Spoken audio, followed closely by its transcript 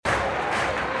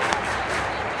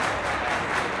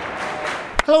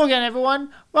Hello again,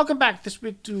 everyone. Welcome back this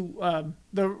week to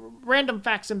the Random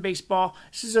Facts in Baseball.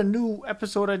 This is a new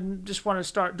episode I just want to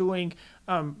start doing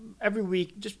every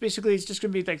week. Just basically, it's just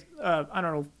going to be like,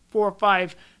 4 or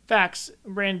 5 facts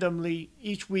randomly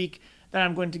each week that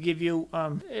I'm going to give you.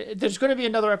 There's going to be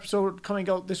another episode coming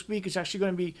out this week. It's actually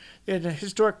going to be the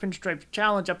Historic Pinstripe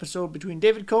Challenge episode between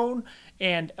David Cone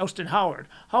and Elston Howard.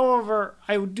 However,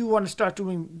 I do want to start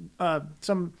doing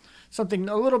something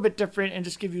a little bit different and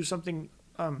just give you something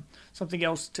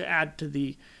else to add to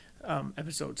the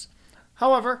episodes.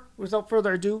 However, without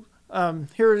further ado,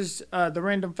 here is the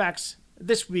random facts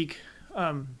this week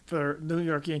for New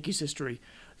York Yankees history.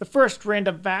 The first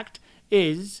random fact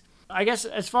is, I guess,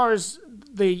 as far as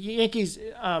the Yankees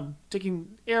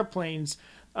taking airplanes,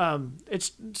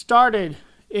 it started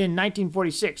in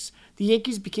 1946. The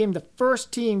Yankees became the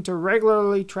first team to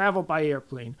regularly travel by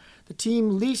airplane. The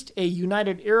team leased a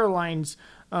United Airlines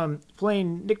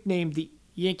plane nicknamed the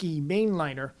Yankee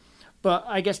Mainliner, but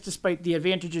I guess despite the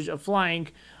advantages of flying,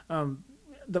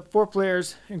 the 4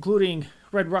 players, including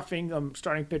Red Ruffing,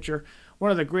 starting pitcher, one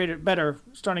of the better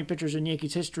starting pitchers in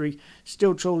Yankees history,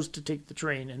 still chose to take the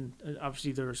train, and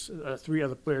obviously there's 3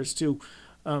 other players too.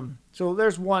 So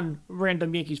there's one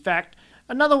random Yankees fact.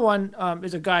 Another one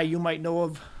is a guy you might know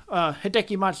of,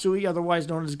 Hideki Matsui, otherwise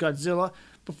known as Godzilla.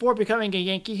 Before becoming a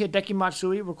Yankee, Hideki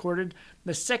Matsui recorded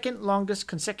the second longest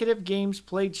consecutive games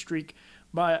played streak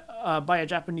by a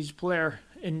Japanese player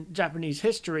in Japanese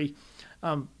history,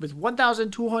 with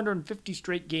 1,250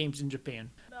 straight games in Japan.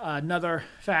 Another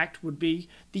fact would be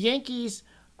the Yankees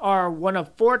are one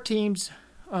of 4 teams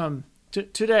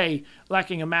today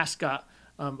lacking a mascot.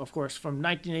 Of course, from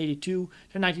 1982 to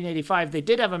 1985, they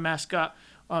did have a mascot.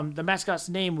 The mascot's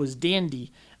name was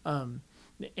Dandy,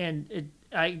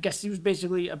 I guess he was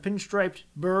basically a pinstriped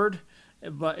bird,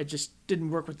 but it just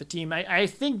didn't work with the team. I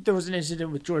think there was an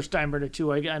incident with George Steinbrenner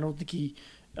too. I don't think he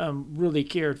really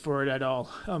cared for it at all.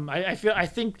 I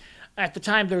think at the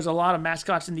time there was a lot of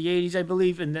mascots in the 80s, I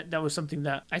believe, and that was something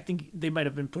that I think they might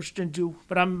have been pushed into,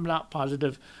 but I'm not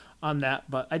positive on that.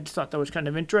 But I just thought that was kind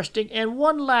of interesting. And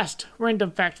one last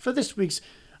random fact for this week's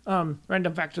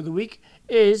random fact of the week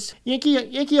is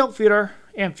Yankee outfielder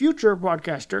and future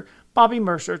broadcaster Bobby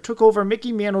Mercer took over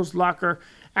Mickey Mantle's locker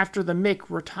after the Mick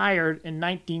retired in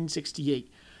 1968.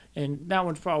 And that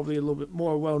one's probably a little bit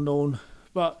more well-known.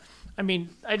 But, I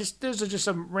mean, those are just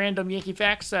some random Yankee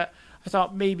facts that I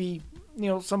thought maybe,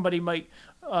 somebody might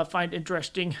find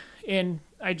interesting. And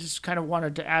I just kind of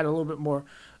wanted to add a little bit more,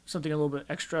 something a little bit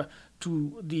extra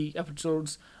to the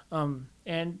episodes.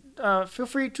 And feel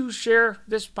free to share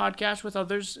this podcast with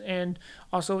others. And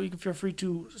also you can feel free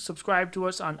to subscribe to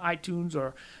us on iTunes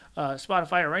or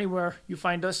Spotify or anywhere you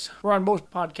find us. We're on most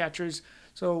podcatchers,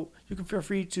 so you can feel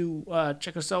free to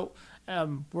check us out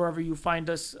wherever you find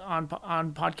us on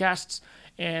podcasts.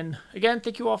 And again,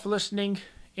 thank you all for listening.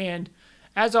 And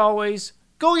as always,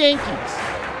 go Yankees!